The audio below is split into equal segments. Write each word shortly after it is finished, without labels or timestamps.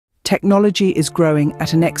Technology is growing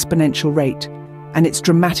at an exponential rate, and it's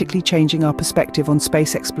dramatically changing our perspective on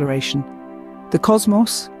space exploration. The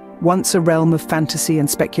cosmos, once a realm of fantasy and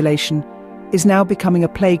speculation, is now becoming a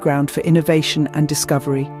playground for innovation and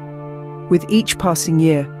discovery. With each passing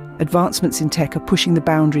year, advancements in tech are pushing the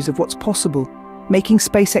boundaries of what's possible, making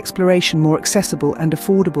space exploration more accessible and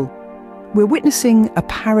affordable. We're witnessing a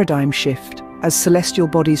paradigm shift as celestial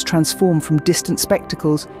bodies transform from distant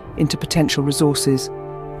spectacles into potential resources.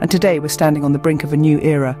 And today we're standing on the brink of a new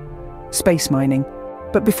era, space mining.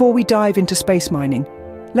 But before we dive into space mining,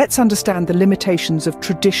 let's understand the limitations of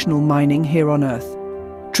traditional mining here on Earth.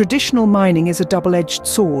 Traditional mining is a double-edged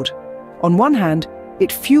sword. On one hand,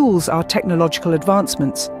 it fuels our technological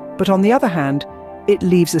advancements, but on the other hand, it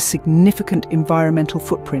leaves a significant environmental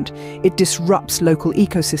footprint. It disrupts local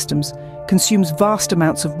ecosystems, consumes vast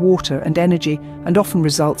amounts of water and energy, and often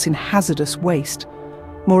results in hazardous waste.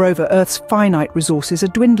 Moreover, Earth's finite resources are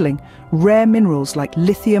dwindling. Rare minerals like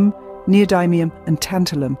lithium, neodymium, and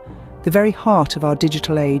tantalum, the very heart of our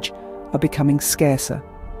digital age, are becoming scarcer.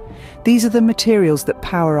 These are the materials that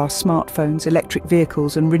power our smartphones, electric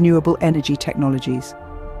vehicles, and renewable energy technologies.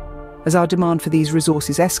 As our demand for these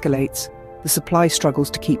resources escalates, the supply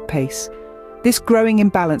struggles to keep pace. This growing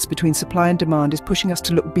imbalance between supply and demand is pushing us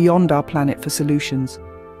to look beyond our planet for solutions.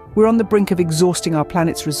 We're on the brink of exhausting our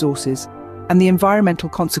planet's resources, and the environmental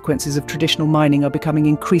consequences of traditional mining are becoming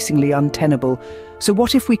increasingly untenable. So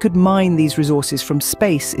what if we could mine these resources from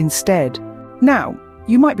space instead? Now,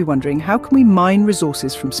 you might be wondering, how can we mine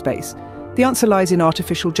resources from space? The answer lies in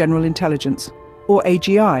artificial general intelligence, or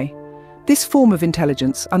AGI. This form of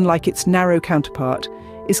intelligence, unlike its narrow counterpart,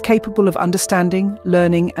 is capable of understanding,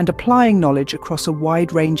 learning, and applying knowledge across a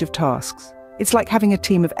wide range of tasks. It's like having a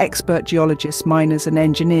team of expert geologists, miners, and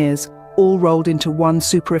engineers, all rolled into one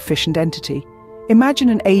super-efficient entity. Imagine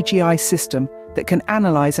an AGI system that can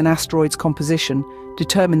analyze an asteroid's composition,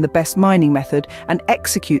 determine the best mining method, and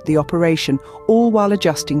execute the operation, all while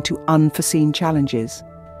adjusting to unforeseen challenges.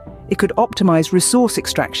 It could optimize resource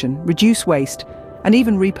extraction, reduce waste, and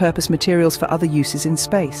even repurpose materials for other uses in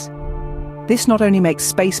space. This not only makes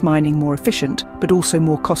space mining more efficient, but also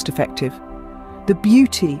more cost-effective. The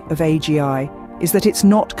beauty of AGI is that it's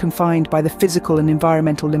not confined by the physical and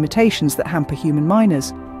environmental limitations that hamper human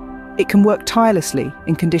miners. It can work tirelessly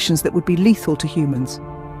in conditions that would be lethal to humans.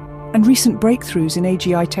 And recent breakthroughs in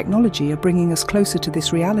AGI technology are bringing us closer to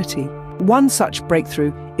this reality. One such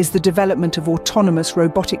breakthrough is the development of autonomous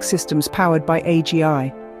robotic systems powered by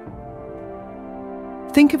AGI.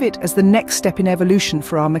 Think of it as the next step in evolution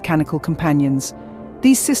for our mechanical companions.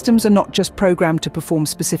 These systems are not just programmed to perform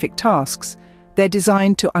specific tasks. They're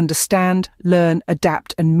designed to understand, learn,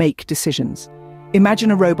 adapt, and make decisions. Imagine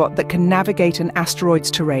a robot that can navigate an asteroid's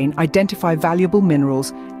terrain, identify valuable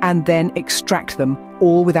minerals, and then extract them,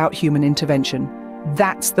 all without human intervention.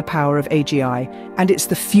 That's the power of AGI, and it's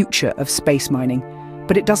the future of space mining.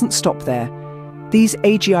 But it doesn't stop there. These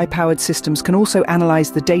AGI-powered systems can also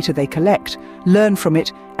analyze the data they collect, learn from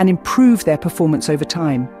it, and improve their performance over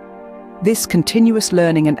time. This continuous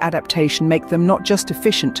learning and adaptation make them not just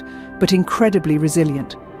efficient, but incredibly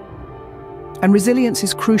resilient. And resilience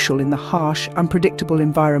is crucial in the harsh, unpredictable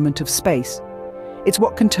environment of space. It's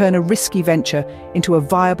what can turn a risky venture into a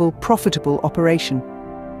viable, profitable operation.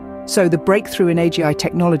 So the breakthrough in AGI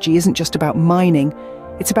technology isn't just about mining,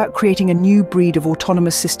 it's about creating a new breed of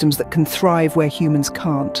autonomous systems that can thrive where humans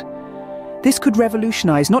can't. This could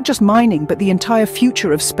revolutionize not just mining, but the entire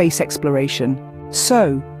future of space exploration.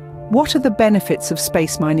 So, what are the benefits of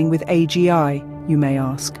space mining with AGI, you may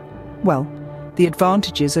ask? Well, the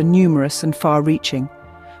advantages are numerous and far-reaching.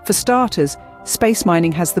 For starters, space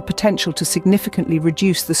mining has the potential to significantly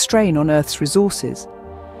reduce the strain on Earth's resources.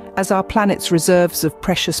 As our planet's reserves of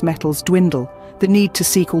precious metals dwindle, the need to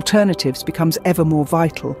seek alternatives becomes ever more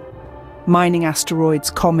vital. Mining asteroids,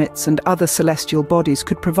 comets, and other celestial bodies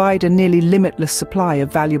could provide a nearly limitless supply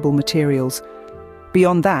of valuable materials.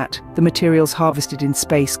 Beyond that, the materials harvested in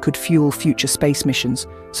space could fuel future space missions,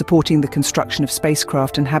 supporting the construction of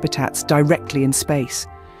spacecraft and habitats directly in space.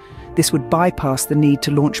 This would bypass the need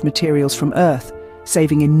to launch materials from Earth,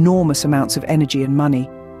 saving enormous amounts of energy and money.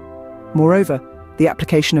 Moreover, the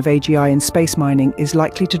application of AGI in space mining is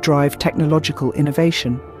likely to drive technological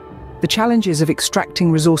innovation. The challenges of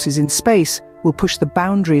extracting resources in space will push the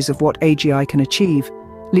boundaries of what AGI can achieve,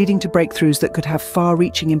 leading to breakthroughs that could have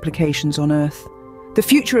far-reaching implications on Earth. The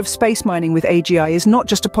future of space mining with AGI is not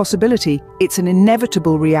just a possibility, it's an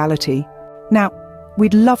inevitable reality. Now,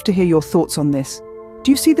 we'd love to hear your thoughts on this. Do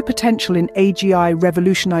you see the potential in AGI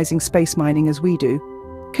revolutionizing space mining as we do?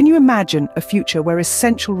 Can you imagine a future where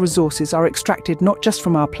essential resources are extracted not just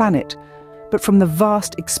from our planet, but from the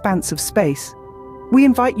vast expanse of space. We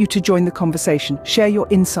invite you to join the conversation, share your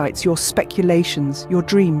insights, your speculations, your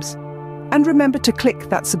dreams. And remember to click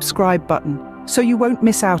that subscribe button so you won't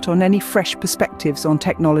miss out on any fresh perspectives on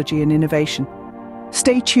technology and innovation.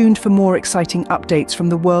 Stay tuned for more exciting updates from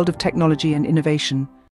the world of technology and innovation.